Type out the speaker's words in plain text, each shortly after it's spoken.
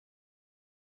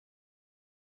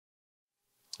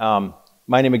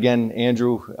My name again,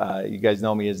 Andrew. You guys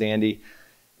know me as Andy.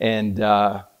 And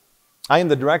I am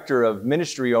the director of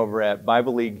ministry over at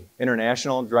Bible League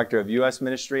International, director of U.S.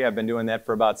 ministry. I've been doing that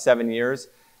for about 7 years.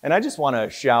 And I just want to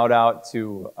shout out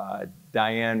to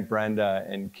Diane, Brenda,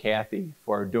 and Kathy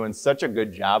for doing such a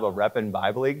good job of repping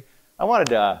Bible League. I wanted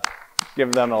to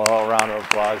give them a little round of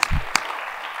applause.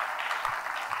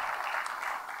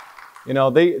 You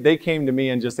know, they came to me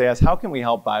and just asked, how can we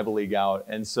help Bible League out?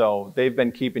 And so they've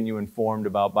been keeping you informed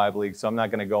about Bible League, so I'm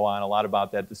not going to go on a lot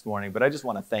about that this morning, but I just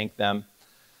want to thank them.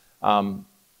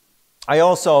 I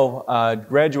also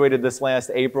graduated this last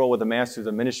April with a Master's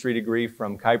of Ministry degree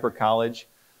from Kuiper College.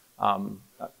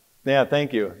 Yeah,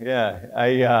 thank you.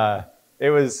 Yeah, it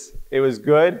was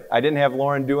good. I didn't have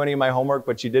Lauren do any of my homework,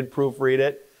 but she did proofread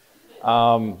it.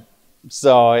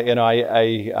 So, you know,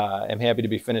 I am happy to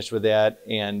be finished with that.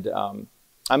 And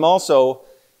I'm also,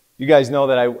 you guys know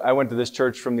that I went to this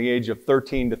church from the age of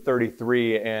 13 to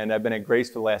 33, and I've been at Grace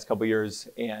for the last couple of years.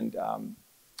 And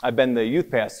I've been the youth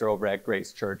pastor over at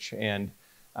Grace Church, and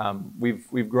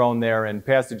we've grown there. And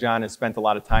Pastor John has spent a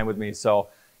lot of time with me. So,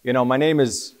 you know, my name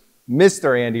is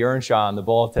Mr. Andy Earnshaw on the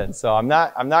bulletin. So I'm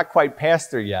not quite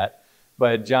pastor yet,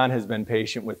 but John has been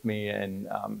patient with me and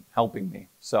helping me.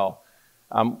 So.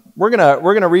 We're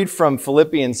gonna read from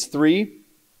Philippians 3,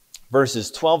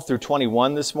 verses 12 through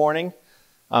 21 this morning.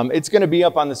 It's going to be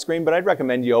up on the screen, but I'd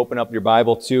recommend you open up your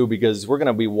Bible too, because we're going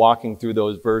to be walking through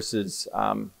those verses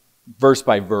verse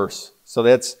by verse. So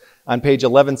that's on page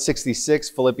 1166,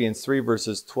 Philippians 3,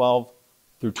 verses 12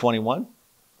 through 21.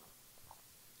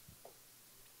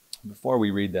 Before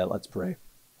we read that, let's pray.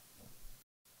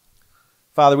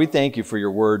 Father, we thank you for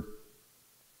your word.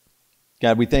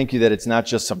 God, we thank you that it's not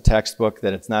just some textbook,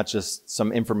 that it's not just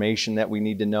some information that we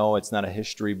need to know. It's not a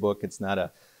history book. It's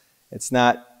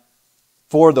not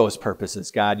for those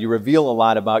purposes, God. You reveal a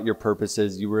lot about your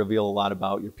purposes. You reveal a lot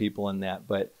about your people in that.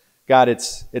 But God,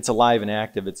 it's alive and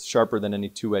active. It's sharper than any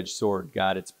two-edged sword,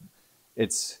 God.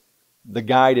 It's the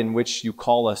guide in which you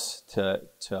call us to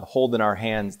hold in our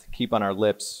hands, to keep on our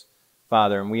lips,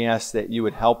 Father. And we ask that you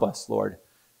would help us, Lord,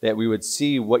 that we would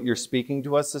see what you're speaking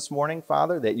to us this morning,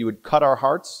 Father, that you would cut our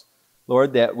hearts,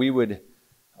 Lord, that we would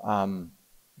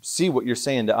see what you're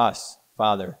saying to us,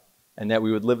 Father, and that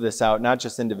we would live this out, not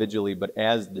just individually, but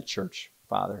as the church,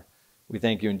 Father. We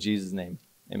thank you in Jesus' name.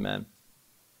 Amen.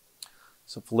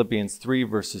 So Philippians 3,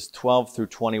 verses 12 through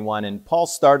 21. And I'm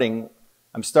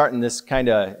starting this kind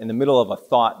of in the middle of a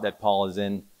thought that Paul is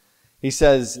in. He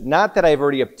says, not that I've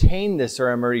already obtained this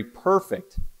or I'm already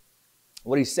perfect.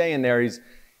 What he's saying there is,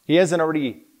 he hasn't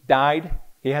already died.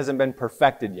 He hasn't been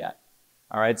perfected yet.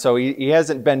 All right, so he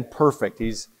hasn't been perfect.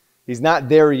 He's not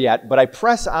there yet, but I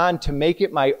press on to make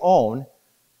it my own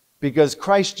because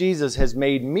Christ Jesus has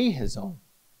made me his own.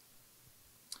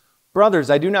 Brothers,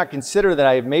 I do not consider that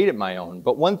I have made it my own,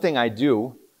 but one thing I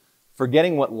do,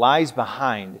 forgetting what lies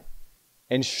behind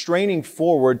and straining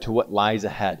forward to what lies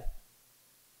ahead.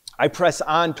 I press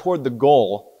on toward the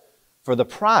goal for the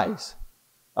prize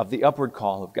of the upward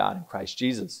call of God in Christ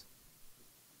Jesus.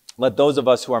 Let those of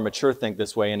us who are mature think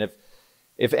this way, and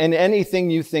if in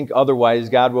anything you think otherwise,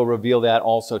 God will reveal that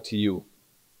also to you.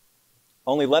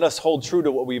 Only let us hold true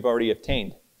to what we've already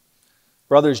obtained.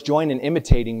 Brothers, join in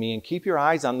imitating me and keep your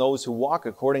eyes on those who walk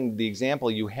according to the example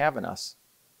you have in us.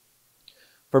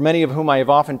 For many of whom I have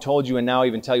often told you and now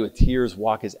even tell you with tears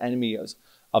walk as enemies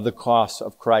of the cross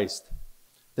of Christ.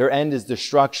 Their end is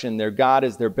destruction, their God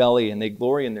is their belly, and they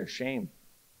glory in their shame.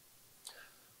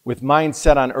 With minds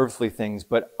set on earthly things,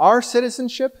 but our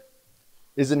citizenship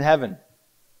is in heaven,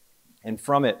 and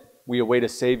from it we await a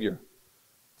Savior,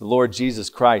 the Lord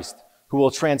Jesus Christ, who will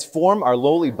transform our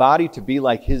lowly body to be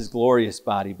like his glorious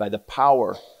body by the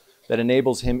power that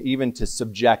enables him even to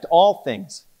subject all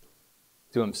things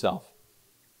to himself.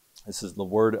 This is the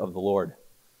word of the Lord.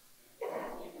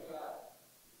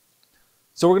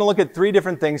 So we're going to look at 3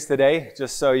 different things today,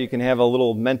 just so you can have a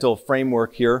little mental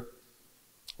framework here.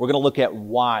 We're going to look at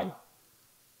why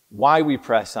we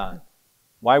press on,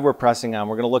 why we're pressing on.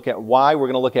 We're going to look at why. We're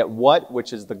going to look at what,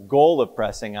 which is the goal of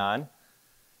pressing on.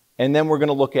 And then we're going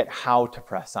to look at how to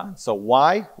press on. So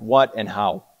why, what, and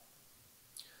how.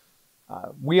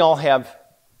 We all have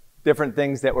different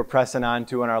things that we're pressing on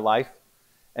to in our life.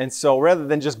 And so rather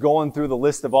than just going through the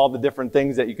list of all the different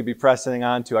things that you could be pressing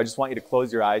on to, I just want you to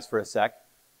close your eyes for a sec.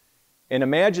 And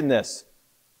imagine this.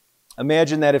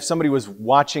 Imagine that if somebody was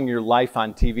watching your life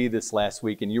on TV this last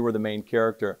week and you were the main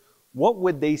character, what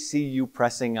would they see you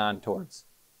pressing on towards?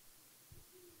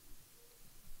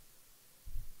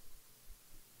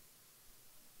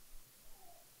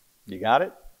 You got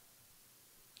it?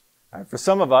 All right, for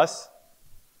some of us,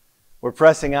 we're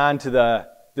pressing on to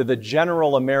the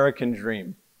general American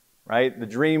dream, right? The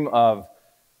dream of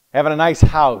having a nice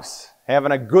house,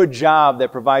 having a good job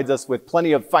that provides us with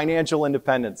plenty of financial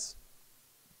independence.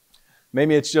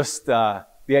 Maybe it's just the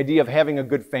idea of having a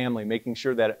good family, making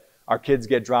sure that our kids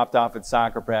get dropped off at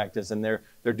soccer practice and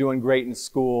they're doing great in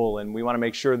school, and we want to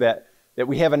make sure that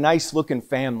we have a nice-looking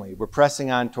family. We're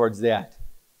pressing on towards that.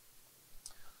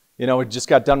 You know, we just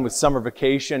got done with summer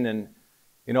vacation, and,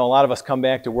 you know, a lot of us come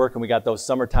back to work and we got those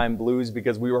summertime blues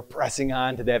because we were pressing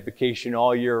on to that vacation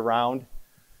all year round.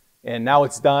 And now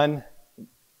it's done.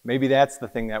 Maybe that's the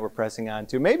thing that we're pressing on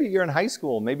to. Maybe you're in high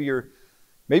school. Maybe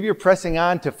you're pressing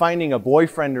on to finding a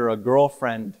boyfriend or a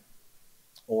girlfriend,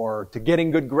 or to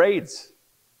getting good grades.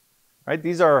 Right?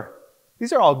 These are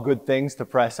all good things to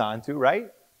press on to, right?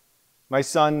 My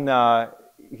son,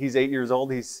 he's 8 years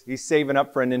old. He's saving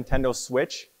up for a Nintendo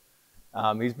Switch.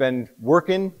 He's been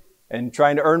working and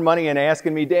trying to earn money and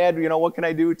asking me, Dad, you know, what can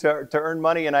I do to earn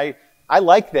money? And I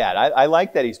like that. I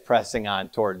like that he's pressing on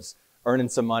towards earning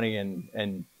some money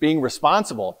and being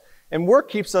responsible. And work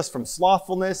keeps us from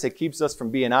slothfulness. It keeps us from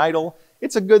being idle.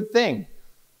 It's a good thing.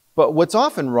 But what's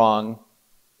often wrong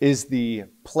is the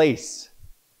place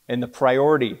and the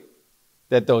priority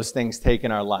that those things take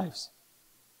in our lives.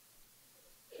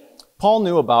 Paul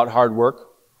knew about hard work.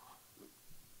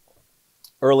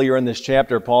 Earlier in this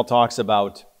chapter, Paul talks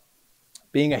about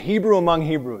being a Hebrew among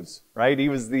Hebrews, right? He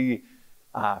was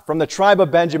from the tribe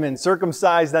of Benjamin,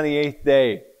 circumcised on the 8th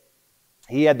day.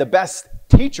 He had the best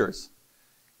teachers.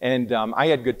 And I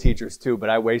had good teachers too, but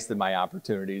I wasted my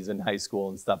opportunities in high school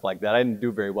and stuff like that. I didn't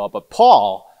do very well. But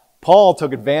Paul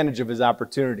took advantage of his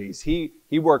opportunities. He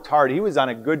worked hard. He was on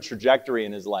a good trajectory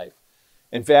in his life.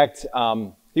 In fact,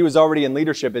 he was already in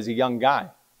leadership as a young guy,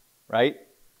 right?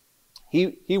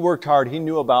 He worked hard. He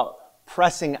knew about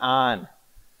pressing on.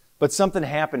 But something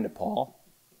happened to Paul.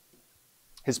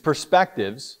 His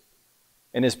perspectives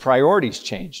and his priorities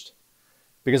changed.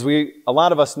 Because a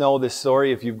lot of us know this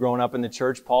story if you've grown up in the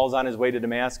church. Paul's on his way to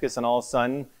Damascus, and all of a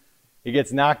sudden he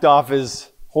gets knocked off his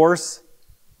horse.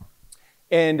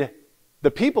 And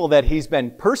the people that he's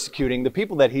been persecuting, the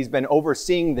people that he's been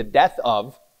overseeing the death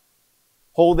of,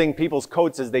 holding people's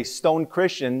coats as they stoned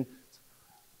Christians,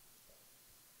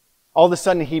 all of a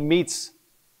sudden he meets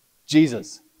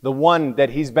Jesus, the one that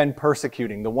he's been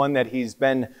persecuting, the one that he's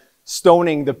been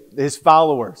stoning his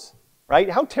followers, right?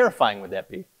 How terrifying would that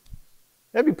be?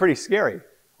 That'd be pretty scary.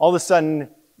 All of a sudden,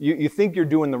 you think you're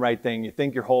doing the right thing. You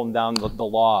think you're holding down the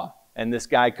law. And this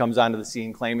guy comes onto the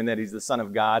scene claiming that he's the Son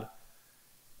of God.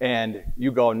 And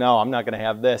you go, no, I'm not going to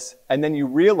have this. And then you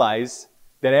realize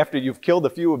that after you've killed a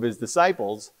few of his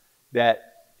disciples, that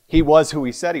he was who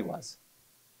he said he was.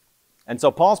 And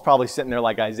so Paul's probably sitting there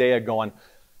like Isaiah going,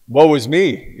 woe is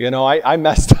me. You know, I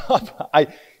messed up.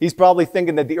 He's probably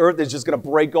thinking that the earth is just going to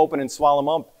break open and swallow him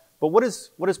up. But what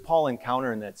does Paul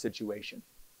encounter in that situation?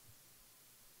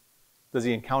 Does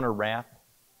he encounter wrath?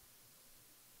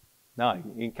 No,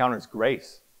 he encounters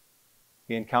grace.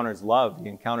 He encounters love. He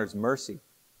encounters mercy.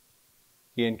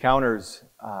 He encounters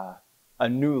a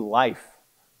new life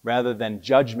rather than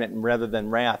judgment and rather than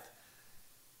wrath.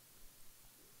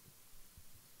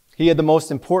 He had the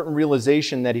most important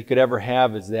realization that he could ever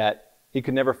have is that he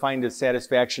could never find his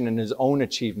satisfaction in his own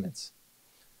achievements.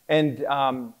 And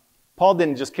Paul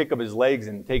didn't just kick up his legs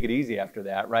and take it easy after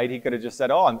that, right? He could have just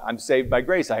said, oh, I'm saved by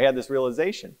grace. I had this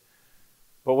realization.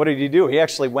 But what did he do? He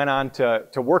actually went on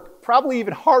to work probably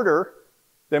even harder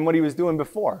than what he was doing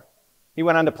before. He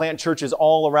went on to plant churches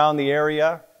all around the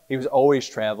area. He was always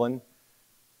traveling.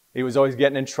 He was always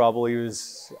getting in trouble. He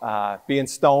was being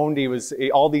stoned.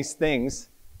 All these things.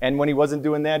 And when he wasn't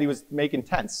doing that, he was making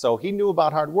tents. So he knew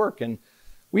about hard work. And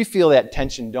we feel that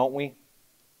tension, don't we?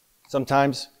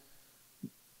 Sometimes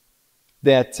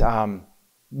that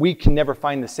we can never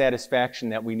find the satisfaction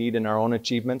that we need in our own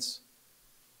achievements.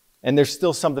 And there's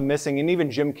still something missing. And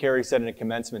even Jim Carrey said in a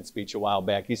commencement speech a while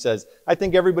back, he says, I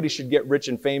think everybody should get rich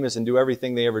and famous and do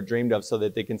everything they ever dreamed of so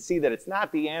that they can see that it's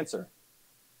not the answer.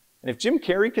 And if Jim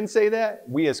Carrey can say that,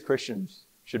 we as Christians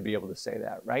should be able to say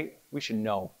that, right? We should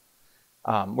know.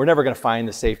 We're never going to find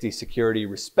the safety, security,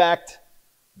 respect,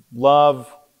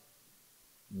 love,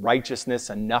 righteousness,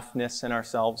 enoughness in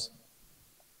ourselves.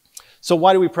 So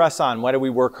why do we press on? Why do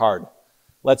we work hard?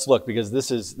 Let's look, because this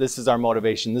is our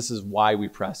motivation. This is why we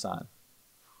press on.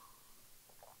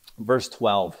 Verse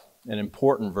 12, an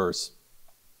important verse.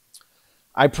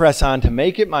 I press on to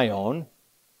make it my own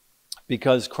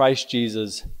because Christ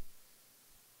Jesus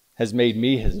has made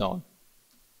me his own.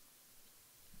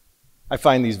 I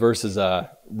find these verses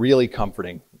really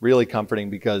comforting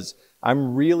because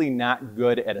I'm really not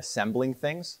good at assembling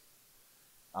things.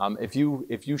 If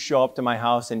you show up to my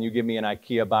house and you give me an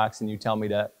IKEA box and you tell me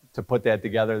to put that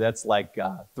together, that's like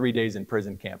 3 days in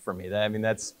prison camp for me. I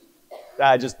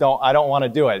don't want to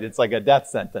do it. It's like a death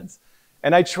sentence.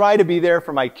 And I try to be there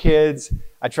for my kids.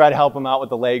 I try to help them out with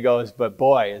the Legos, but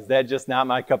boy, is that just not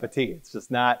my cup of tea. It's just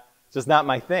not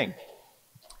my thing.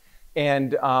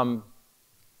 And,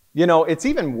 it's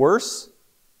even worse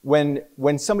when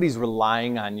somebody's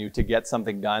relying on you to get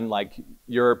something done, like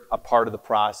you're a part of the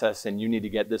process and you need to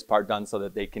get this part done so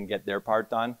that they can get their part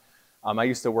done. I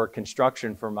used to work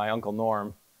construction for my Uncle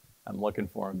Norm. I'm looking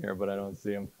for him here, but I don't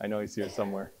see him. I know he's here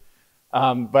somewhere.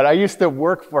 But I used to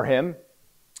work for him,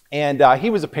 and he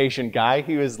was a patient guy.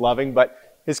 He was loving, but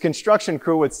his construction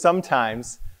crew would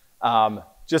sometimes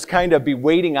just kind of be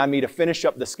waiting on me to finish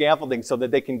up the scaffolding so that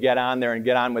they can get on there and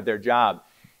get on with their job.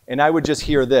 And I would just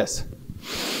hear this.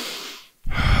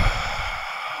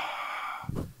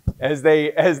 As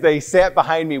they sat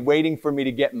behind me waiting for me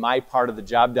to get my part of the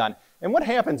job done. And what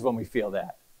happens when we feel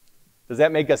that? Does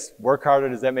that make us work harder?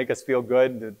 Does that make us feel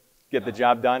good to get the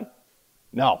job done?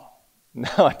 No,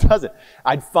 it doesn't.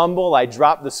 I'd fumble, I'd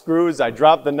drop the screws, I'd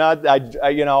drop the nut,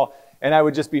 and I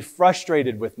would just be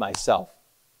frustrated with myself.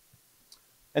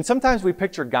 And sometimes we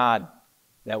picture God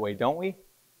that way, don't we?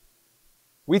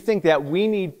 We think that we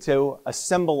need to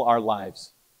assemble our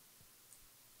lives.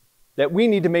 That we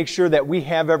need to make sure that we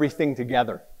have everything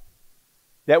together.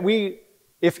 That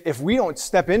if we don't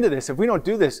step into this, if we don't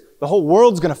do this, the whole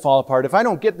world's going to fall apart. If I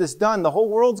don't get this done, the whole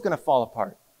world's going to fall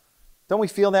apart. Don't we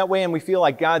feel that way? And we feel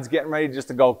like God's getting ready just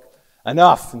to go,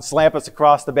 enough, and slap us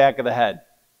across the back of the head.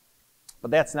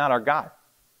 But that's not our God.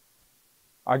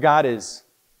 Our God is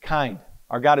kind.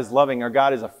 Our God is loving. Our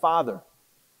God is a father.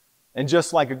 And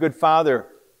just like a good father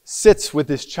sits with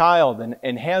his child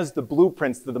and has the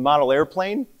blueprints to the model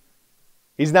airplane,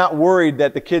 he's not worried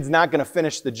that the kid's not going to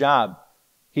finish the job.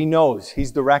 He knows.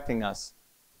 He's directing us.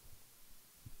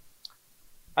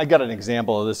 I got an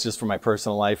example of this just from my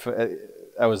personal life.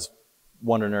 I was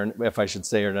wondering if I should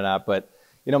say it or not, but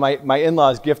my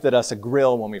in-laws gifted us a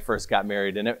grill when we first got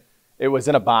married, and it was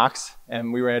in a box,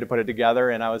 and we were ready to put it together,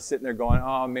 and I was sitting there going,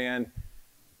 oh man,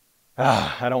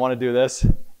 I don't want to do this.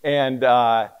 And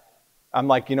I'm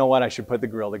like, you know what? I should put the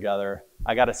grill together.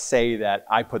 I got to say that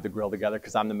I put the grill together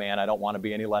because I'm the man. I don't want to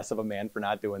be any less of a man for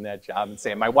not doing that job and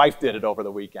saying my wife did it over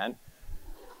the weekend.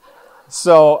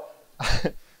 So,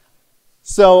 I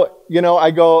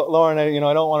go, Lauren, I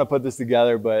don't want to put this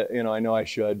together, but, I know I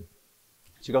should.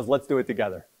 She goes, let's do it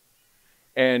together.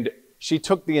 And she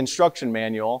took the instruction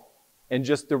manual and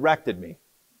just directed me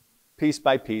piece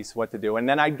by piece what to do. And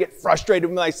then I'd get frustrated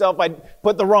with myself. I'd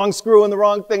put the wrong screw in the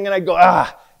wrong thing, and I'd go,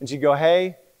 ah. And she'd go,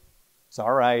 hey, it's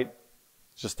all right.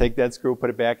 Just take that screw, put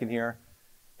it back in here.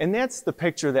 And that's the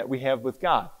picture that we have with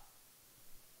God.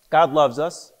 God loves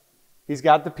us. He's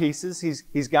got the pieces.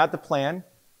 He's got the plan.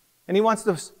 And He wants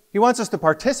us to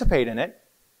participate in it.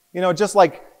 Just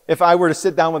like if I were to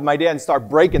sit down with my dad and start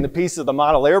breaking the pieces of the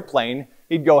model airplane,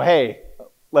 he'd go, hey,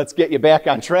 let's get you back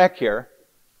on track here.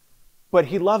 But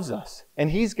He loves us,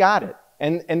 and He's got it.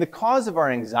 And the cause of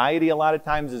our anxiety a lot of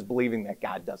times is believing that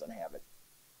God doesn't have it,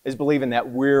 is believing that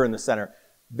we're in the center.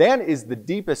 That is the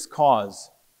deepest cause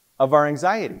of our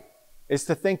anxiety, is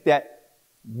to think that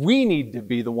we need to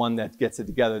be the one that gets it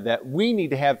together, that we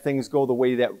need to have things go the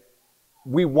way that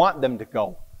we want them to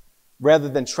go, rather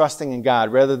than trusting in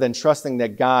God, rather than trusting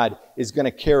that God is going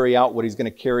to carry out what He's going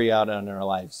to carry out in our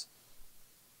lives.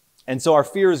 And so our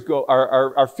fears go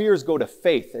to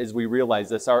faith as we realize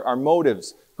this. Our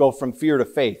motives go from fear to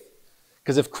faith.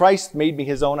 Because if Christ made me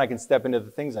His own, I can step into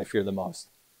the things I fear the most.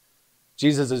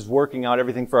 Jesus is working out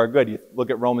everything for our good. You look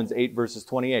at Romans 8, verses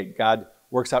 28. God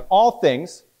works out all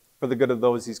things for the good of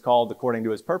those He's called according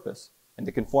to His purpose, and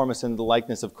to conform us into the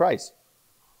likeness of Christ.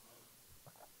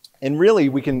 And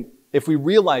really, if we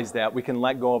realize that, we can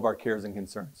let go of our cares and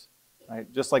concerns.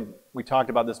 Right? Just like we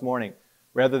talked about this morning.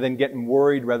 Rather than getting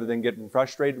worried, rather than getting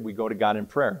frustrated, we go to God in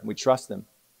prayer. We trust Him.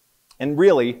 And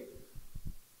really,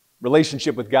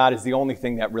 relationship with God is the only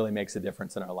thing that really makes a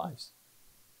difference in our lives.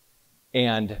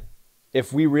 And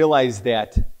if we realize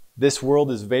that this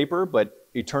world is vapor, but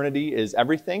eternity is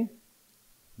everything,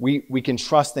 we can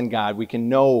trust in God. We can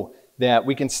know that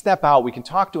we can step out. We can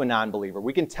talk to a non-believer.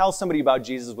 We can tell somebody about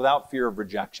Jesus without fear of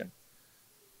rejection.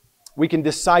 We can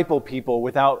disciple people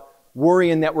without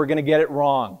worrying that we're going to get it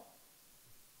wrong.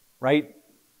 Right?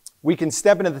 We can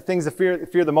step into the things that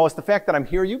fear the most. The fact that I'm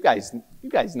here, you guys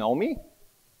know me.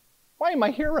 Why am I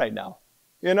here right now?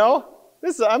 I'm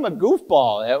a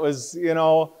goofball that was,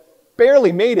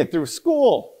 barely made it through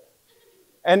school.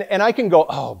 And I can go,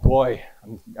 oh boy,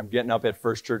 I'm getting up at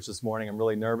First Church this morning. I'm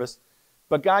really nervous.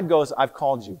 But God goes, I've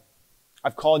called you.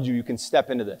 I've called you. You can step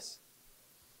into this.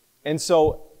 And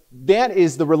so that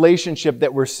is the relationship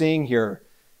that we're seeing here.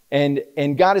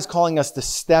 And God is calling us to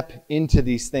step into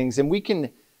these things. And we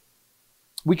can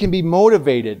be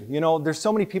motivated. You know, there's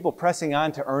so many people pressing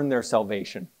on to earn their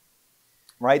salvation.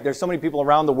 Right? There's so many people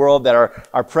around the world that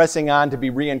are pressing on to be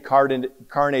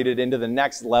reincarnated into the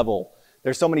next level.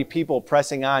 There's so many people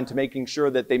pressing on to making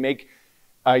sure that they make,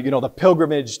 the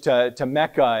pilgrimage to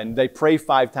Mecca, and they pray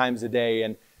 5 times a day,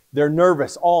 and they're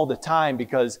nervous all the time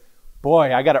because,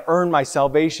 boy, I got to earn my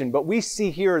salvation. But we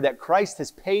see here that Christ has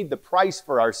paid the price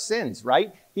for our sins,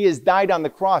 right? He has died on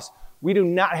the cross. We do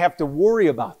not have to worry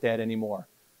about that anymore.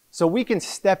 So we can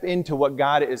step into what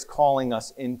God is calling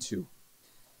us into.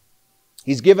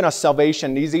 He's given us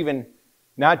salvation. He's even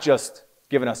not just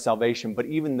given us salvation, but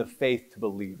even the faith to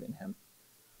believe in Him.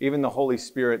 Even the Holy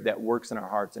Spirit that works in our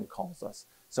hearts and calls us.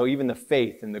 So even the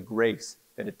faith and the grace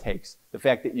that it takes, the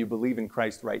fact that you believe in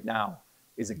Christ right now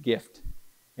is a gift.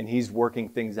 And He's working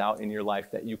things out in your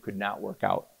life that you could not work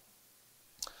out.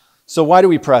 So why do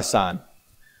we press on?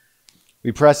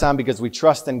 We press on because we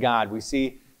trust in God. We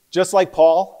see, just like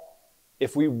Paul,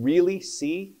 if we really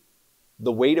see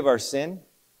the weight of our sin,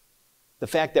 the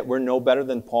fact that we're no better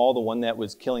than Paul, the one that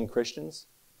was killing Christians,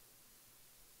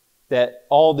 that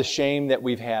all the shame that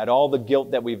we've had, all the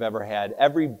guilt that we've ever had,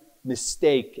 every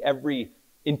mistake, every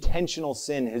intentional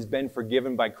sin has been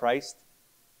forgiven by Christ,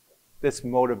 this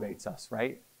motivates us,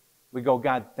 right? We go,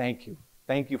 God, thank you.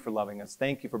 Thank you for loving us.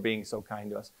 Thank you for being so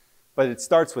kind to us. But it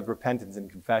starts with repentance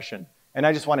and confession. And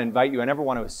I just want to invite you, I never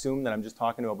want to assume that I'm just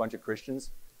talking to a bunch of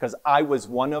Christians, because I was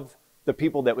one of the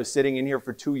people that was sitting in here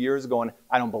for 2 years going,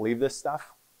 I don't believe this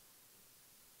stuff.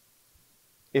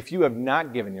 If you have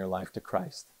not given your life to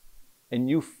Christ, and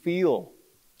you feel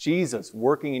Jesus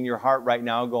working in your heart right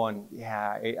now going,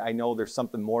 yeah, I know there's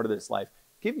something more to this life.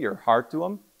 Give your heart to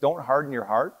Him. Don't harden your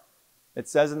heart. It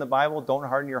says in the Bible, don't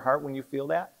harden your heart when you feel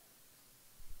that.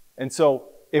 And so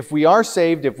if we are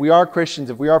saved, if we are Christians,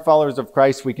 if we are followers of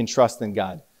Christ, we can trust in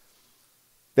God.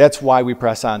 That's why we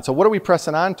press on. So what are we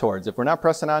pressing on towards? If we're not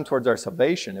pressing on towards our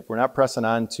salvation, if we're not pressing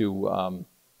on to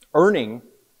earning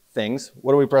things,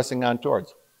 what are we pressing on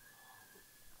towards?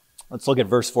 Let's look at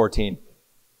verse 14.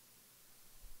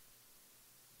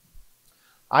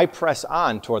 I press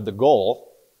on toward the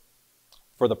goal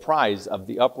for the prize of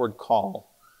the upward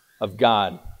call of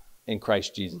God in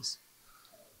Christ Jesus.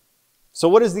 So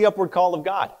what is the upward call of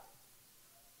God?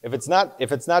 If it's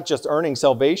not just earning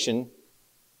salvation,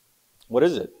 what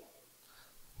is it?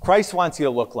 Christ wants you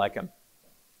to look like Him.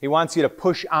 He wants you to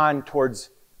push on towards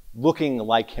looking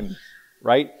like Him,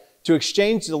 right? To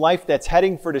exchange the life that's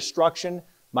heading for destruction,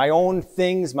 my own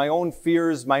things, my own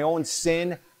fears, my own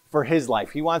sin, for His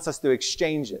life. He wants us to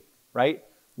exchange it, right?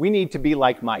 We need to be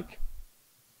like Mike.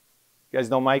 You guys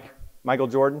know Mike? Michael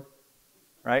Jordan,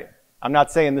 right? I'm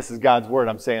not saying this is God's word.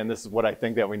 I'm saying this is what I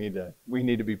think that we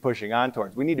need to be pushing on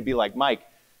towards. We need to be like Mike.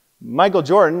 Michael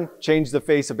Jordan changed the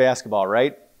face of basketball,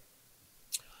 right?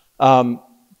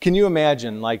 Can you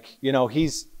imagine,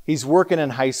 he's working in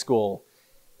high school,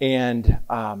 and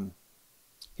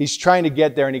he's trying to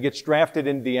get there, and he gets drafted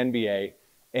into the NBA,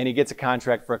 and he gets a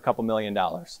contract for a couple $1 million.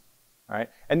 All right?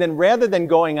 And then rather than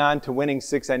going on to winning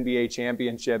 6 NBA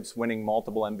championships, winning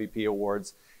multiple MVP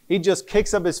awards, he just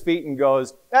kicks up his feet and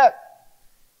goes,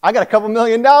 I got a couple $1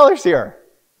 million here.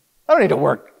 I don't need to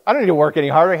work. I don't need to work any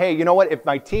harder. Hey, you know what? If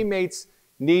my teammates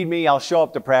need me, I'll show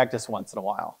up to practice once in a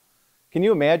while. Can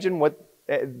you imagine what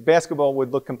basketball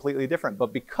would look completely different?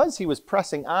 But because he was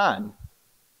pressing on,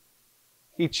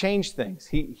 he changed things.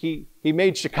 He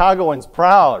made Chicagoans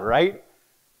proud, right?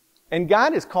 And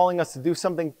God is calling us to do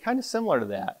something kind of similar to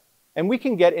that. And we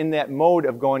can get in that mode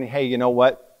of going, hey, you know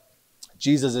what?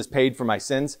 Jesus has paid for my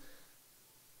sins.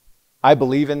 I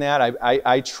believe in that.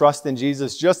 I trust in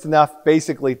Jesus just enough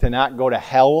basically to not go to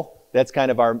hell. That's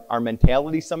kind of our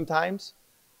mentality sometimes.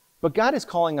 But God is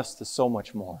calling us to so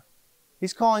much more.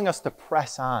 He's calling us to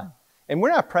press on. And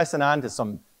we're not pressing on to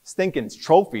some stinking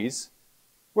trophies.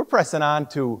 We're pressing on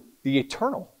to the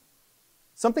eternal.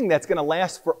 Something that's going to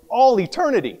last for all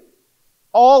eternity.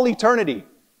 All eternity.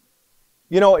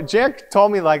 You know, Jack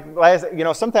told me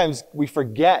sometimes we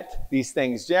forget these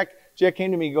things. Jack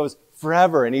came to me and goes,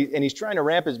 forever. And he's trying to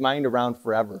wrap his mind around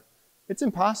forever. It's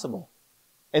impossible.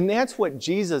 And that's what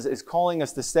Jesus is calling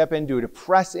us to step into, to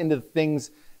press into the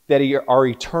things that are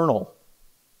eternal,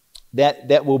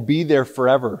 that will be there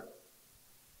forever.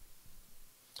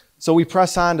 So we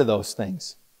press on to those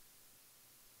things.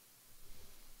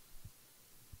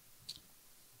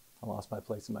 I lost my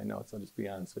place in my notes. I'll just be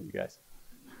honest with you guys.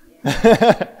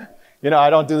 I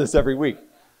don't do this every week.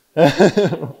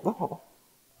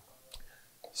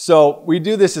 So we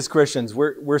do this as Christians.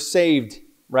 We're saved,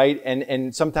 right?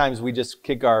 And sometimes we just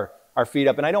kick our feet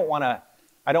up. And I don't want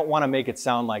to make it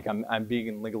sound like I'm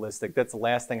being legalistic. That's the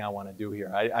last thing I want to do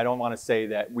here. I don't want to say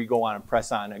that we go on and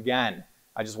press on again.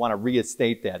 I just want to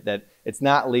reinstate that it's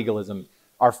not legalism.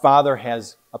 Our Father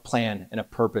has a plan and a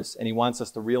purpose, and He wants us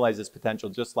to realize His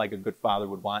potential just like a good father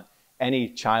would want any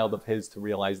child of His to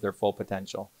realize their full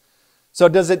potential. So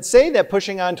does it say that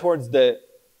pushing on towards the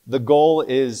goal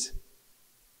is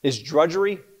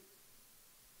drudgery?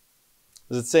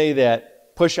 Does it say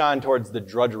that push on towards the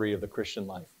drudgery of the Christian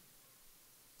life?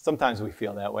 Sometimes we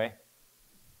feel that way.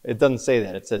 It doesn't say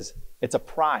that. It says it's a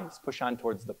prize. Push on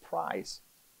towards the prize.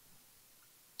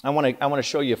 I want to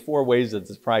show you 4 ways that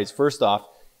it's a prize. First off,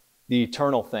 the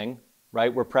eternal thing,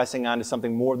 right? We're pressing on to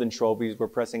something more than trophies. We're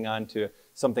pressing on to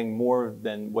something more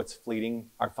than what's fleeting,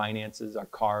 our finances, our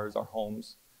cars, our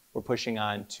homes. We're pushing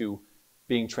on to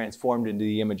being transformed into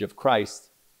the image of Christ.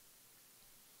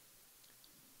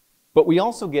 But we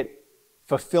also get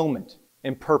fulfillment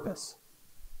and purpose.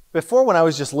 Before, when I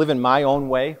was just living my own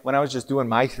way, when I was just doing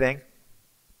my thing,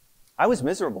 I was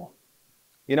miserable.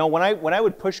 You know, when I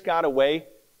would push God away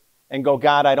and go,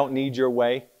 God, I don't need your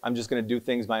way. I'm just going to do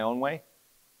things my own way.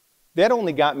 That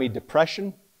only got me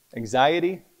depression,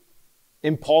 anxiety,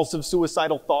 impulsive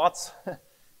suicidal thoughts.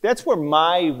 That's where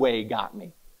my way got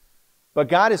me. But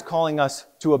God is calling us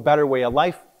to a better way, a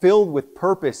life filled with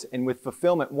purpose and with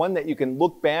fulfillment, one that you can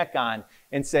look back on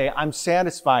and say, I'm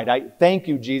satisfied. I thank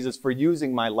you, Jesus, for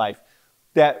using my life.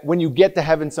 That when you get to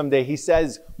heaven someday, He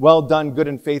says, well done, good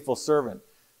and faithful servant.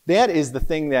 That is the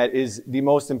thing that is the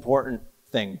most important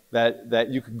thing that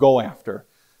you could go after.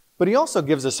 But He also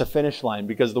gives us a finish line,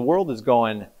 because the world is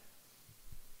going,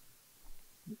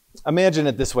 imagine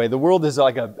it this way. The world is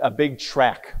like a big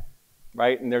track,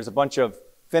 right? And there's a bunch of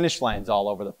finish lines all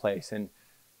over the place. And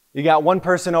you got one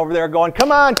person over there going,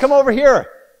 come on, come over here.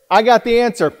 I got the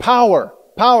answer. Power.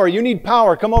 Power. You need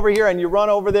power. Come over here. And you run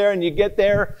over there and you get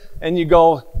there and you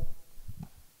go,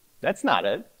 that's not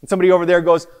it. And somebody over there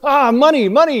goes, money,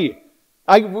 money.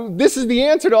 This is the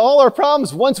answer to all our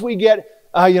problems. Once we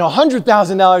get,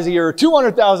 $100,000 a year or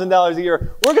 $200,000 a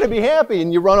year, we're going to be happy.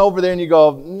 And you run over there and you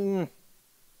go,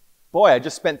 boy, I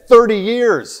just spent 30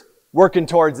 years working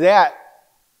towards that.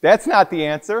 That's not the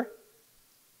answer.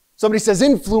 Somebody says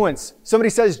influence.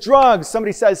 Somebody says drugs.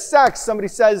 Somebody says sex. Somebody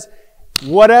says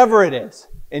whatever it is.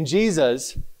 And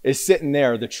Jesus is sitting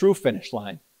there, the true finish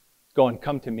line, going,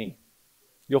 come to me.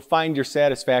 You'll find your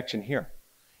satisfaction here.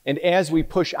 And as we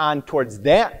push on towards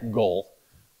that goal,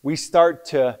 we start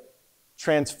to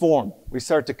transform. We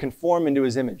start to conform into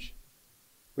His image.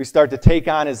 We start to take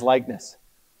on His likeness.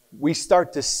 We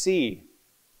start to see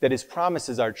that His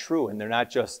promises are true and they're not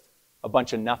just a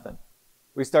bunch of nothing.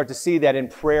 We start to see that in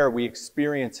prayer we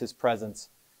experience His presence.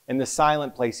 In the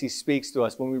silent place He speaks to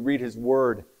us. When we read His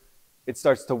Word, it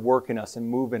starts to work in us and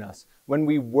move in us. When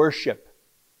we worship,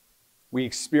 we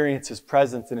experience His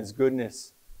presence and His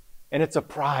goodness. And it's a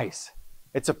prize.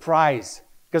 It's a prize.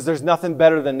 Because there's nothing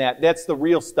better than that. That's the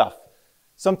real stuff.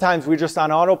 Sometimes we're just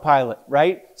on autopilot,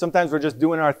 right? Sometimes we're just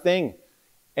doing our thing.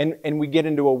 And we get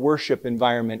into a worship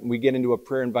environment. And we get into a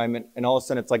prayer environment. And all of a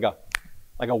sudden it's like a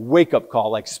wake-up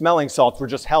call, like smelling salts were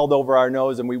just held over our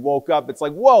nose and we woke up. It's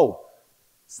like, whoa,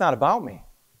 it's not about me.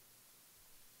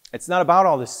 It's not about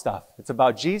all this stuff. It's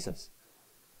about Jesus.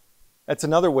 That's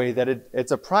another way that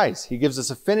it's a prize. He gives us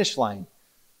a finish line.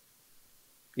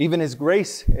 Even His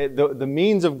grace, the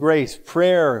means of grace,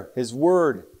 prayer, His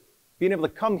Word, being able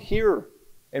to come here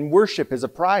and worship is a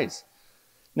prize.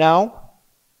 Now,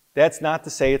 that's not to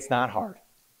say it's not hard,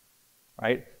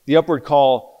 right? The upward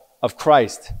call of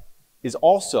Christ is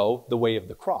also the way of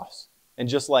the cross. And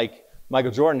just like Michael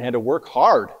Jordan had to work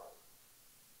hard,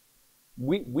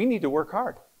 we need to work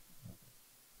hard.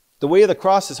 The way of the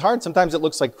cross is hard. Sometimes it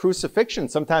looks like crucifixion.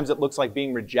 Sometimes it looks like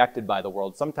being rejected by the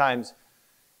world. Sometimes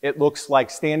it looks like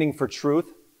standing for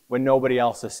truth when nobody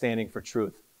else is standing for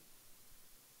truth.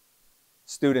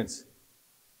 Students,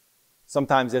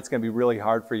 sometimes it's going to be really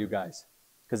hard for you guys.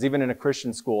 Because even in a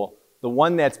Christian school, the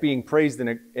one that's being praised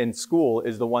in school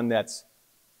is the one that's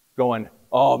going,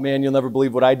 oh man, you'll never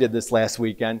believe what I did this last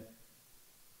weekend.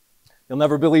 You'll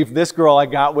never believe this girl I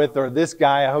got with, or this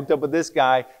guy, I hooked up with this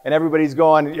guy, and everybody's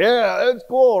going, yeah, that's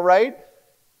cool, right?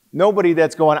 Nobody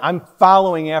that's going, I'm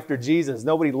following after Jesus.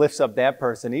 Nobody lifts up that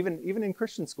person, even in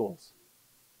Christian schools.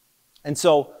 And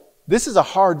so this is a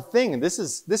hard thing, and this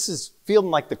is feeling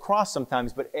like the cross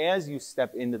sometimes, but as you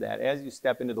step into that, as you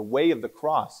step into the way of the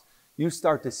cross, you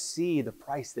start to see the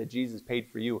price that Jesus paid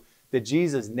for you, that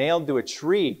Jesus nailed to a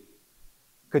tree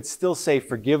could still say,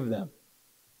 forgive them.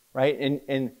 Right?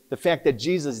 And the fact that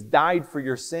Jesus died for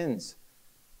your sins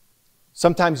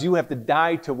Sometimes you have to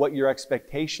die to what your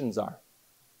expectations are.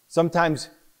 Sometimes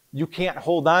you can't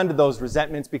hold on to those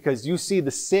resentments because you see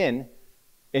the sin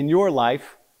in your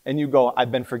life and you go,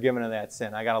 I've been forgiven of that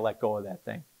sin. I got to let go of that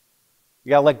thing. You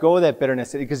got to let go of that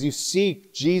bitterness because you see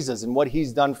Jesus and what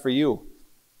he's done for you.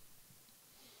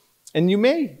 And you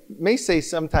may say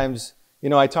sometimes,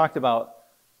 I talked about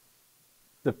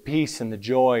the peace and the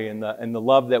joy and the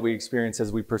love that we experience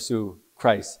as we pursue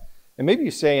Christ. And maybe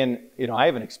you're saying, I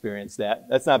haven't experienced that.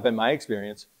 That's not been my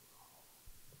experience.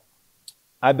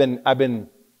 I've been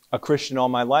a Christian all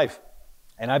my life,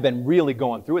 and I've been really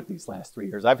going through it these last 3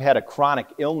 years. I've had a chronic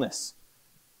illness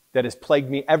that has plagued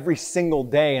me every single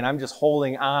day, and I'm just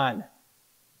holding on.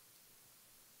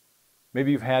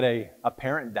 Maybe you've had a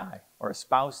parent die, or a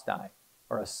spouse die,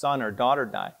 or a son or daughter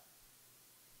die.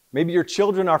 Maybe your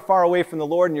children are far away from the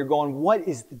Lord, and you're going, what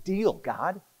is the deal,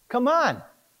 God? Come on.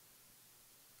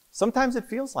 Sometimes it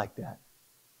feels like that.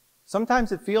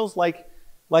 Sometimes it feels like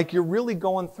you're really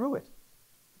going through it.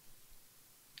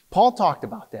 Paul talked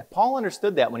about that. Paul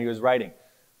understood that when he was writing.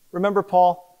 Remember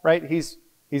Paul, right? He's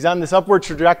on this upward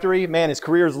trajectory. Man, his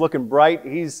career is looking bright.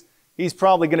 He's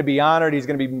probably going to be honored. He's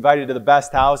going to be invited to the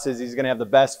best houses. He's going to have the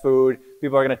best food.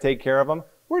 People are going to take care of him.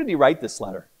 Where did he write this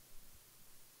letter?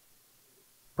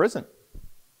 Prison.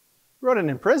 He wrote it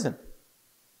in prison.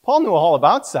 Paul knew all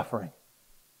about suffering.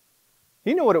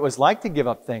 He knew what it was like to give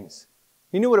up things.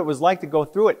 He knew what it was like to go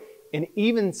through it. And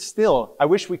even still, I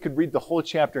wish we could read the whole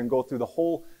chapter and go through the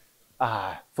whole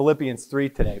Philippians 3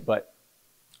 today, but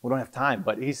we don't have time.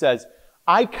 But he says,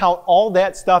 I count all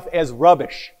that stuff as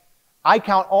rubbish. I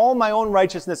count all my own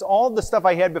righteousness, all the stuff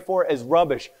I had before as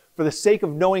rubbish for the sake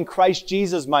of knowing Christ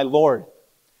Jesus my Lord.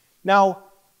 Now,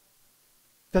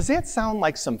 does that sound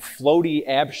like some floaty,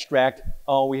 abstract,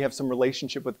 we have some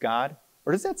relationship with God?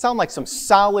 Or does that sound like some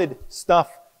solid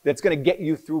stuff that's going to get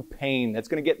you through pain, that's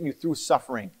going to get you through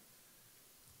suffering?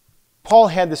 Paul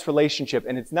had this relationship,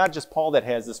 and it's not just Paul that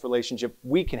has this relationship.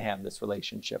 We can have this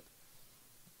relationship.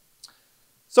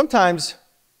 Sometimes,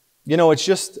 it's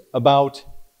just about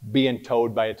being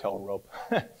towed by a tow rope.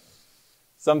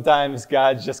 Sometimes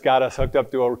God's just got us hooked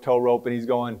up to a tow rope, and he's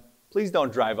going, please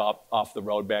don't drive off the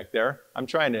road back there. I'm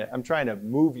trying to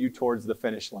move you towards the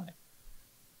finish line.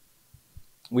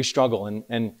 We struggle,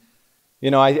 and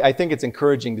I think it's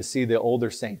encouraging to see the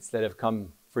older saints that have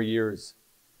come for years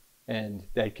and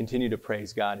that continue to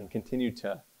praise God and continue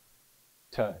to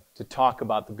talk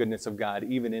about the goodness of God,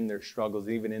 even in their struggles,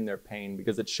 even in their pain,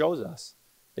 because it shows us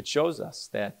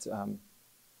that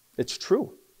it's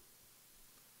true.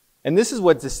 And this is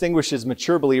what distinguishes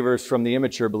mature believers from the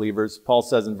immature believers. Paul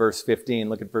says in verse 15,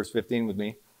 look at verse 15 with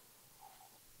me.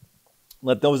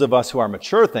 Let those of us who are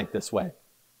mature think this way.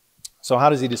 So how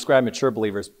does he describe mature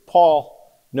believers? Paul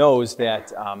knows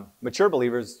that mature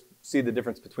believers see the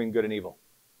difference between good and evil,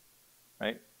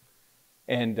 right?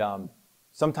 And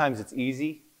sometimes it's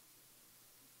easy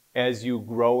as you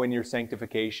grow in your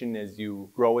sanctification, as you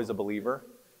grow as a believer,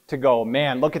 to go,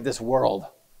 man, look at this world.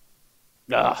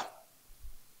 Ugh.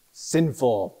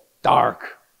 Sinful,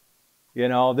 dark.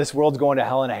 This world's going to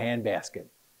hell in a handbasket.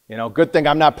 Good thing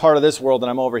I'm not part of this world and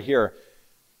I'm over here.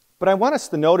 But I want us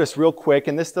to notice real quick,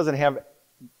 and this doesn't have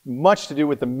much to do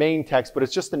with the main text, but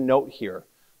it's just a note here.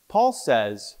 Paul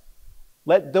says,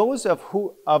 let those of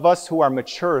us who are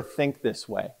mature think this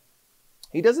way.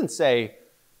 He doesn't say,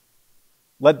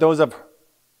 let those of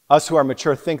us who are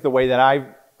mature think the way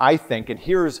that I think, and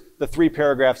here's the 3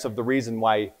 paragraphs of the reason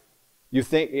why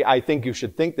I think you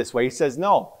should think this way. He says,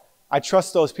 no, I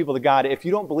trust those people to God. If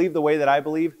you don't believe the way that I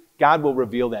believe, God will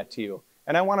reveal that to you.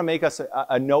 And I want to make us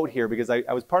a note here because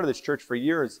I was part of this church for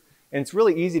years, and it's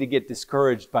really easy to get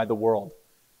discouraged by the world.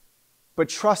 But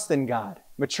trust in God.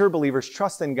 Mature believers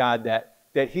trust in God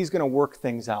that he's going to work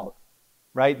things out,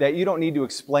 right? That you don't need to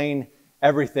explain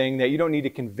everything, that you don't need to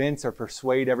convince or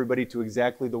persuade everybody to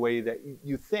exactly the way that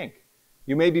you think.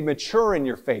 You may be mature in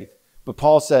your faith, but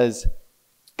Paul says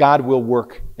God will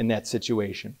work in that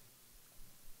situation.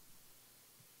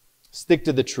 Stick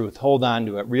to the truth. Hold on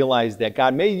to it. Realize that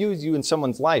God may use you in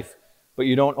someone's life, but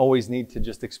you don't always need to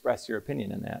just express your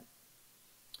opinion in that.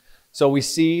 So we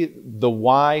see the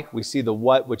why, we see the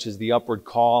what, which is the upward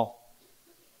call.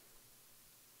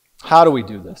 How do we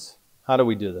do this? How do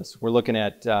we do this? We're looking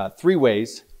at 3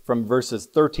 ways from verses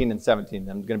 13 and 17.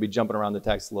 I'm going to be jumping around the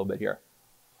text a little bit here.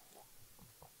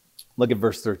 Look at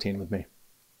verse 13 with me.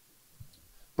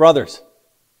 Brothers,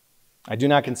 I do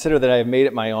not consider that I have made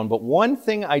it my own, but one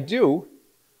thing I do,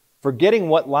 forgetting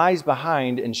what lies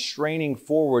behind and straining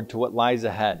forward to what lies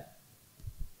ahead.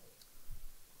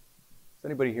 Has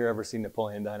anybody here ever seen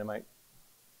Napoleon Dynamite?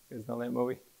 You guys know that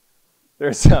movie?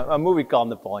 There's a movie called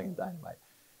Napoleon Dynamite.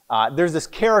 there's this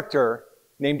character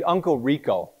named Uncle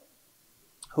Rico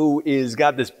who is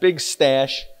got this big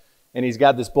stash, and he's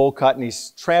got this bowl cut, and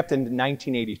he's trapped in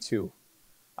 1982.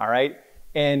 All right?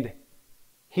 And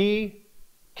he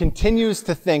continues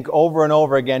to think over and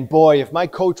over again, boy, if my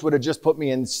coach would have just put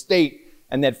me in state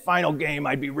and that final game,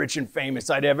 I'd be rich and famous.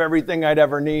 I'd have everything I'd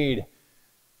ever need.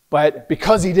 But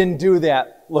because he didn't do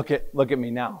that, look at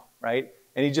me now, right?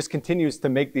 And he just continues to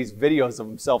make these videos of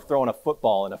himself throwing a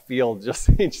football in a field.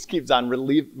 He just keeps on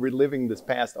reliving this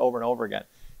past over and over again.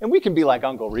 And we can be like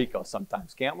Uncle Rico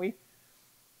sometimes, can't we?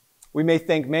 We may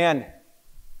think, man,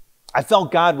 I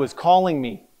felt God was calling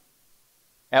me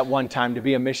at one time to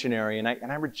be a missionary, and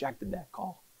I rejected that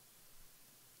call.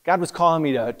 God was calling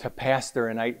me to pastor,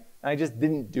 and I just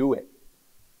didn't do it.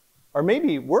 Or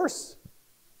maybe worse,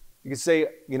 you could say,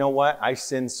 you know what? I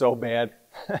sinned so bad.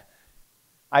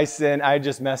 I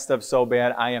just messed up so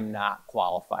bad, I am not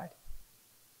qualified.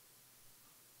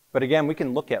 But again, we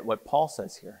can look at what Paul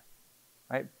says here,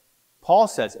 right? Paul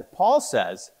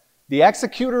says, the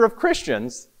executor of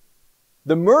Christians,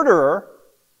 the murderer,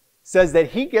 says that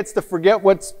he gets to forget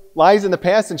what lies in the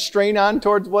past and strain on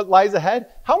towards what lies ahead.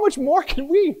 How much more can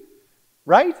we,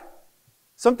 right?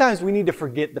 Sometimes we need to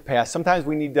forget the past. Sometimes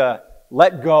we need to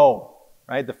let go,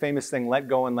 right? The famous thing, let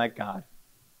go and let God.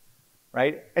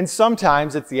 Right? And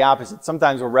sometimes it's the opposite.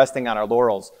 Sometimes we're resting on our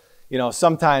laurels. You know,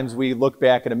 sometimes we look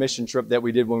back at a mission trip that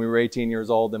we did when we were 18 years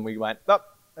old and we went, oh,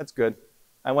 that's good.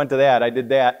 I went to that. I did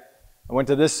that. I went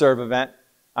to this serve event.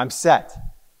 I'm set.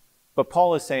 But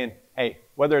Paul is saying, hey,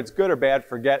 whether it's good or bad,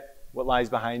 forget what lies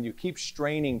behind you. Keep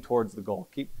straining towards the goal.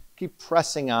 Keep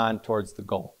pressing on towards the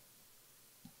goal.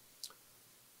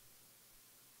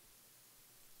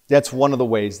 That's one of the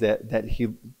ways that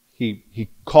he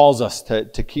calls us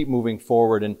to keep moving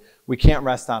forward, and we can't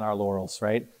rest on our laurels,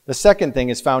 right? The second thing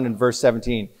is found in verse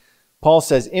 17. Paul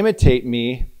says, imitate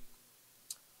me.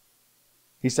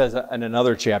 He says in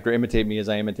another chapter, imitate me as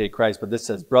I imitate Christ. But this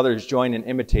says, brothers, join in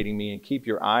imitating me and keep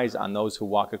your eyes on those who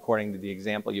walk according to the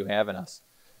example you have in us.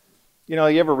 You know,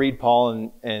 you ever read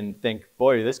Paul and think,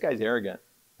 boy, this guy's arrogant.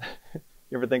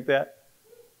 You ever think that?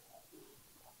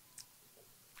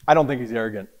 I don't think he's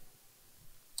arrogant.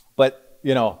 But,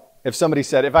 you know, if somebody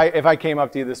said, if I came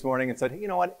up to you this morning and said, hey, you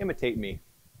know what, imitate me,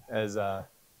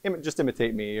 just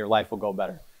imitate me, your life will go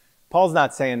better. Paul's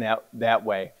not saying that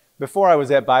way. Before I was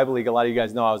at Bible League, a lot of you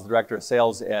guys know I was the director of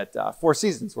sales at Four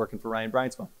Seasons, working for Ryan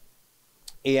Brynsma.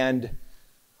 And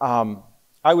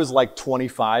I was like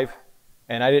 25,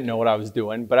 and I didn't know what I was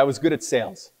doing, but I was good at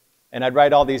sales. And I'd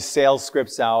write all these sales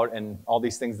scripts out and all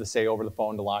these things to say over the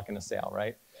phone to lock in a sale,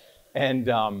 right?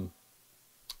 And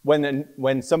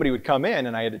when somebody would come in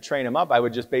and I had to train them up, I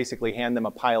would just basically hand them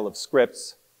a pile of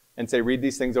scripts and say, read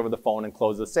these things over the phone and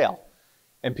close the sale.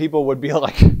 And people would be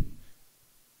like,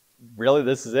 really,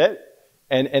 this is it?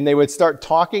 And they would start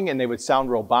talking and they would sound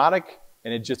robotic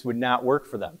and it just would not work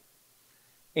for them.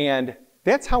 And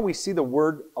that's how we see the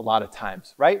Word a lot of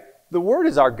times, right? The Word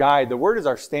is our guide. The Word is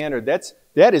our standard.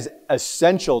 That is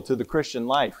essential to the Christian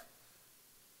life.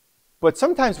 But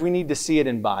sometimes we need to see it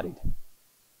embodied.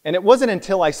 And it wasn't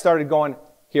until I started going,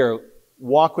 here,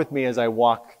 walk with me as I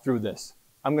walk through this.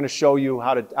 I'm going to show you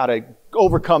how to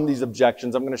overcome these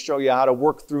objections. I'm going to show you how to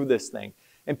work through this thing.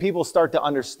 And people start to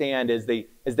understand as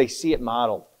they see it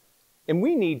modeled. And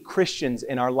we need Christians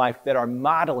in our life that are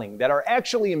modeling, that are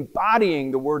actually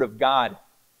embodying the Word of God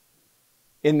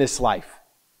in this life.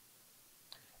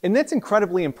 And that's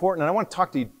incredibly important. And I want to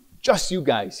talk to you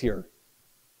guys here.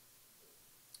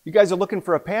 You guys are looking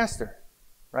for a pastor.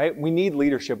 Right? We need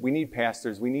leadership. We need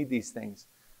pastors. We need these things.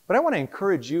 But I want to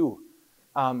encourage you.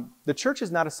 The church is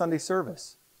not a Sunday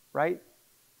service, right?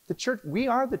 The church, we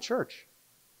are the church.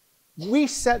 We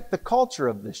set the culture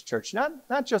of this church,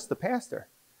 not just the pastor.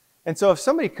 And so if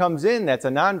somebody comes in that's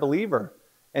a non-believer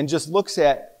and just looks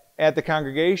at the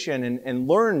congregation and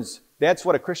learns that's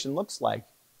what a Christian looks like,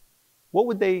 what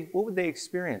would they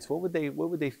experience? What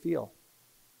would they feel?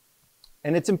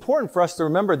 And it's important for us to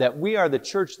remember that we are the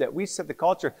church, that we set the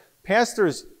culture.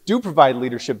 Pastors do provide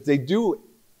leadership. They do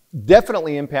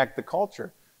definitely impact the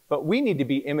culture. But we need to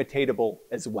be imitatable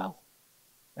as well.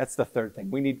 That's the third thing.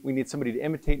 We need somebody to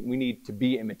imitate, and we need to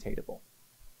be imitatable.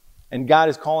 And God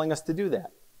is calling us to do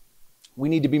that. We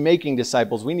need to be making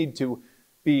disciples. We need to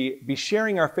be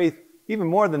sharing our faith. Even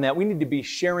more than that, we need to be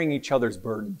sharing each other's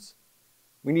burdens.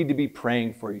 We need to be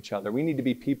praying for each other. We need to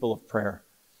be people of prayer.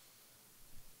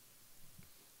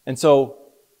 And so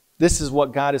this is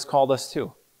what God has called us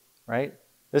to, right?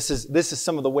 This is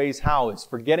some of the ways how is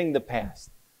forgetting the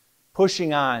past,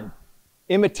 pushing on,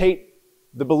 imitate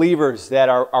the believers that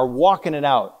are walking it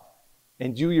out,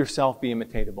 and you yourself be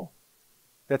imitatable.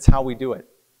 That's how we do it.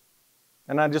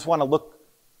 And I just want to look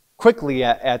quickly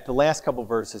at the last couple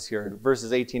verses here,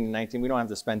 verses 18 and 19. We don't have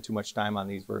to spend too much time on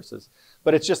these verses,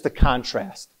 but it's just a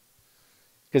contrast.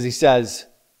 Because he says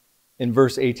in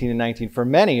verse 18 and 19, "For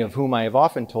many of whom I have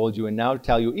often told you and now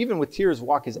tell you, even with tears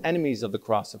walk as enemies of the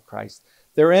cross of Christ.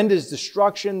 Their end is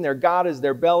destruction, their God is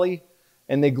their belly,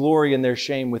 and they glory in their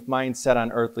shame with minds set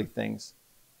on earthly things."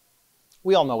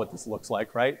 We all know what this looks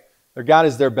like, right? Their God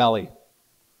is their belly.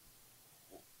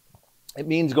 It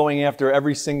means going after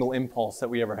every single impulse that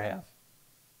we ever have,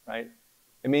 right?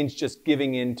 It means just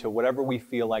giving in to whatever we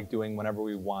feel like doing whenever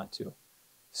we want to.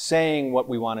 Saying what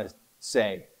we want to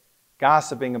say.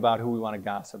 Gossiping about who we want to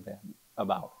gossip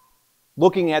about.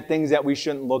 Looking at things that we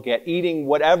shouldn't look at. Eating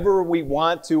whatever we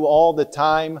want to all the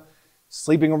time.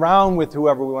 Sleeping around with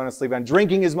whoever we want to sleep on.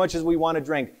 Drinking as much as we want to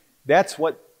drink. That's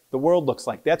what the world looks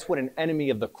like. That's what an enemy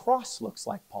of the cross looks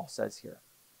like, Paul says here.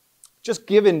 Just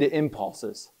give in to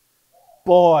impulses.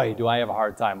 Boy, do I have a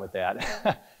hard time with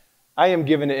that. I am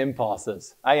given to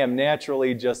impulses. I am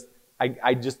naturally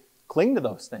I just cling to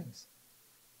those things.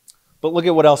 But look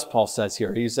at what else Paul says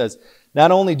here. He says,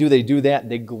 not only do they do that,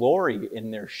 they glory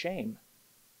in their shame.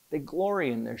 They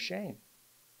glory in their shame.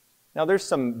 Now, there's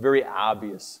some very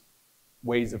obvious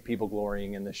ways of people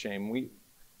glorying in the shame. We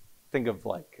think of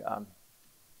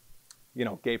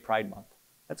Gay Pride Month.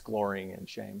 That's glorying in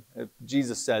shame. If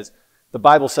Jesus says, the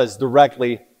Bible says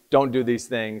directly, don't do these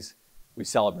things, we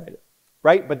celebrate it.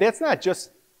 Right? But that's not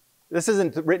just, this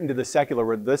isn't written to the secular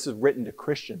world, this is written to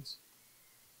Christians.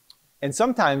 And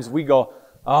sometimes we go,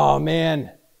 oh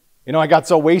man, I got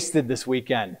so wasted this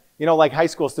weekend. Like high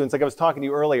school students, like I was talking to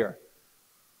you earlier.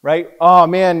 Right? Oh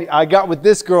man, I got with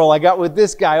this girl, I got with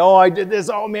this guy, oh I did this,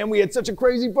 oh man, we had such a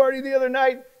crazy party the other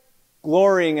night.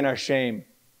 Glorying in our shame.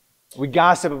 We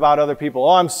gossip about other people.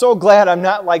 Oh, I'm so glad I'm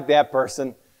not like that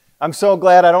person. I'm so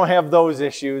glad I don't have those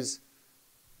issues.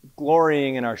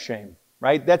 Glorying in our shame,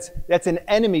 right? That's an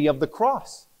enemy of the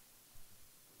cross.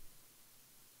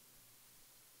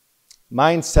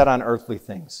 Mind set on earthly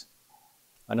things.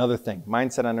 Another thing,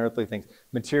 mind set on earthly things.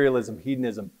 Materialism,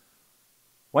 hedonism.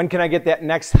 When can I get that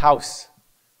next house?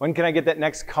 When can I get that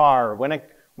next car?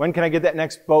 When can I get that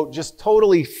next boat? Just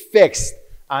totally fixed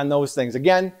on those things.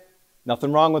 Again,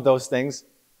 nothing wrong with those things.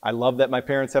 I love that my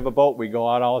parents have a boat. We go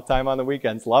out all the time on the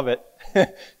weekends. Love it.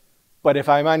 But if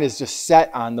my mind is just set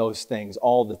on those things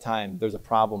all the time, there's a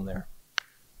problem there.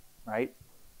 Right?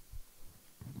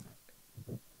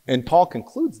 And Paul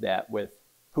concludes that with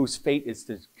whose fate is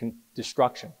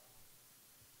destruction.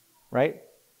 Right?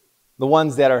 The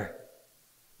ones that are,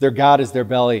 their God is their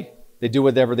belly. They do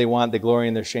whatever they want. They glory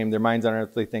in their shame. Their minds on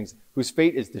earthly things. Whose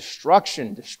fate is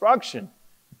destruction. Destruction.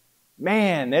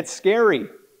 Man, that's scary.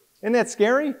 Isn't that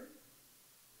scary?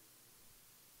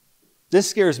 This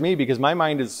scares me because my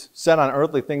mind is set on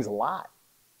earthly things a lot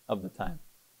of the time.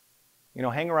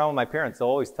 Hang around with my parents, they'll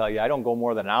always tell you, I don't go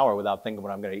more than an hour without thinking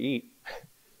what I'm going to eat.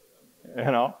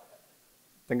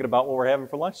 Thinking about what we're having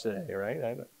for lunch today, right?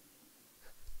 I was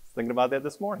thinking about that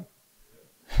this morning.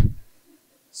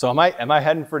 So am I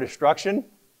heading for destruction?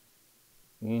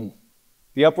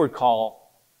 The upward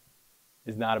call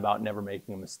is not about never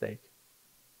making a mistake.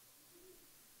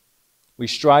 We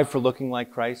strive for looking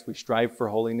like Christ. We strive for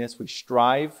holiness. We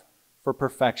strive for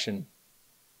perfection.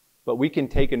 But we can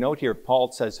take a note here.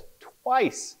 Paul says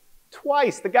twice,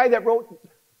 the guy that wrote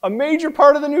a major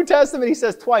part of the New Testament, he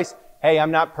says twice, hey,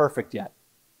 I'm not perfect yet.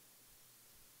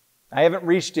 I haven't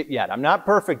reached it yet. I'm not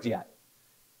perfect yet.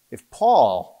 If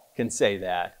Paul can say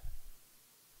that,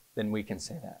 then we can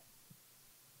say that.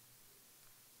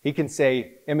 He can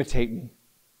say, imitate me.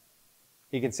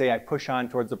 He can say, I push on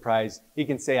towards the prize. He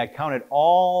can say, I count it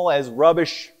all as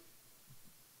rubbish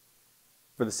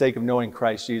for the sake of knowing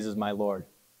Christ Jesus my Lord.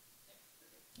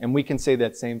 And we can say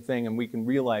that same thing, and we can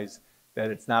realize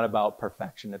that it's not about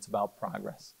perfection. It's about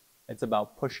progress. It's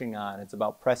about pushing on. It's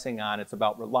about pressing on. It's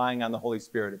about relying on the Holy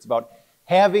Spirit. It's about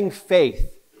having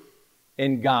faith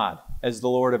in God as the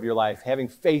Lord of your life, having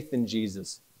faith in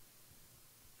Jesus.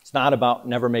 It's not about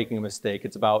never making a mistake.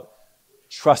 It's about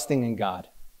trusting in God.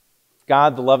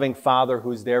 God, the loving Father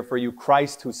who's there for you.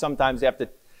 Christ, who sometimes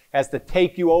has to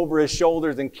take you over his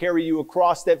shoulders and carry you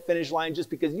across that finish line just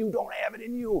because you don't have it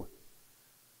in you.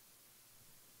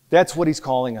 That's what he's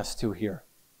calling us to here.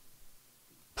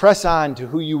 Press on to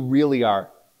who you really are.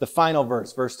 The final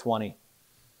verse, verse 20.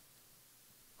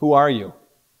 Who are you?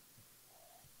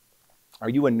 Are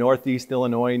you a Northeast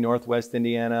Illinois, Northwest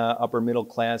Indiana, upper middle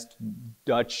class,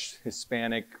 Dutch,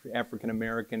 Hispanic, African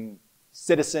American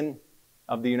citizen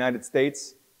of the United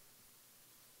States?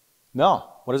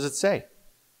 No. What does it say?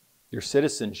 Your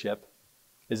citizenship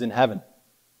is in heaven.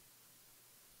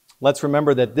 Let's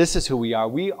remember that this is who we are.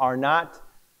 We are not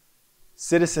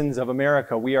citizens of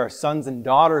America. We are sons and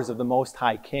daughters of the Most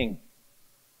High King,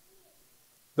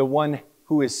 the one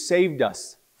who has saved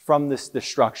us from this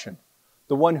destruction,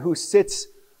 the one who sits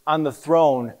on the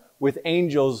throne with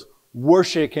angels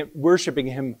worshiping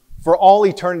him for all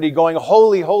eternity, going,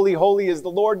 holy, holy, holy is the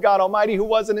Lord God Almighty, who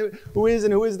was and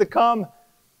who is to come.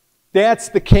 That's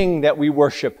the King that we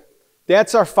worship.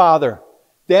 That's our Father.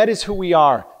 That is who we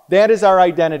are. That is our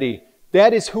identity.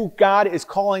 That is who God is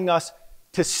calling us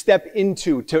to step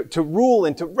into, to rule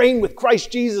and to reign with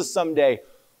Christ Jesus someday.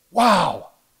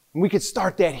 Wow. And we can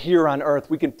start that here on earth.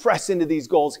 We can press into these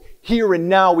goals here and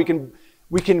now. We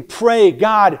can pray,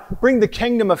 God, bring the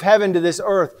kingdom of heaven to this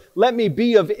earth. Let me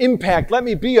be of impact. Let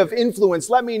me be of influence.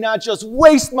 Let me not just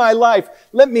waste my life.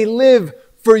 Let me live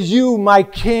for you, my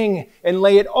King, and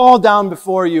lay it all down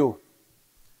before you.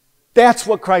 That's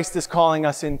what Christ is calling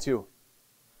us into.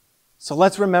 So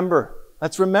let's remember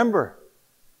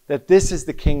that this is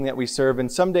the King that we serve.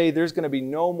 And someday there's going to be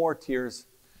no more tears.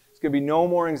 There's going to be no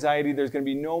more anxiety. There's going to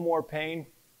be no more pain.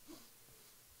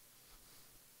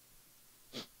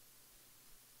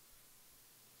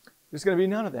 There's going to be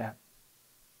none of that.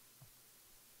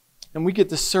 And we get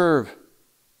to serve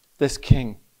this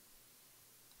King.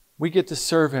 We get to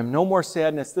serve him. No more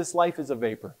sadness. This life is a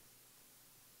vapor.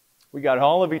 We got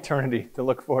all of eternity to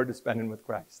look forward to spending with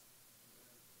Christ.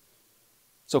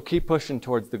 So keep pushing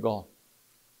towards the goal.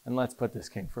 And let's put this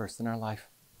King first in our life.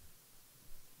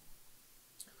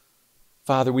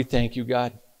 Father, we thank you,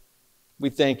 God. We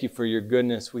thank you for your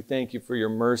goodness. We thank you for your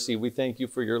mercy. We thank you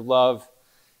for your love,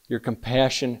 your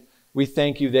compassion. We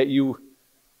thank you that you,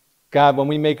 God, when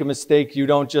we make a mistake, you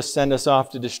don't just send us off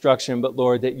to destruction, but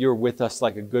Lord, that you're with us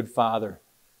like a good father,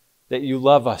 that you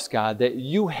love us, God, that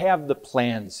you have the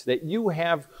plans, that you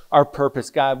have our purpose,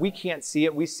 God. We can't see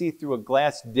it. We see through a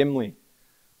glass dimly,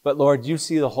 but Lord, you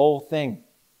see the whole thing.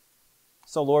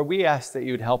 So Lord, we ask that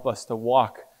you'd help us to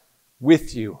walk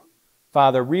with you,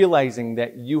 Father, realizing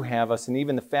that you have us, and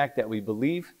even the fact that we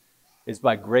believe is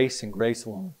by grace and grace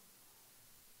alone.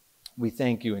 We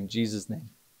thank you in Jesus' name.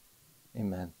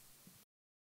 Amen.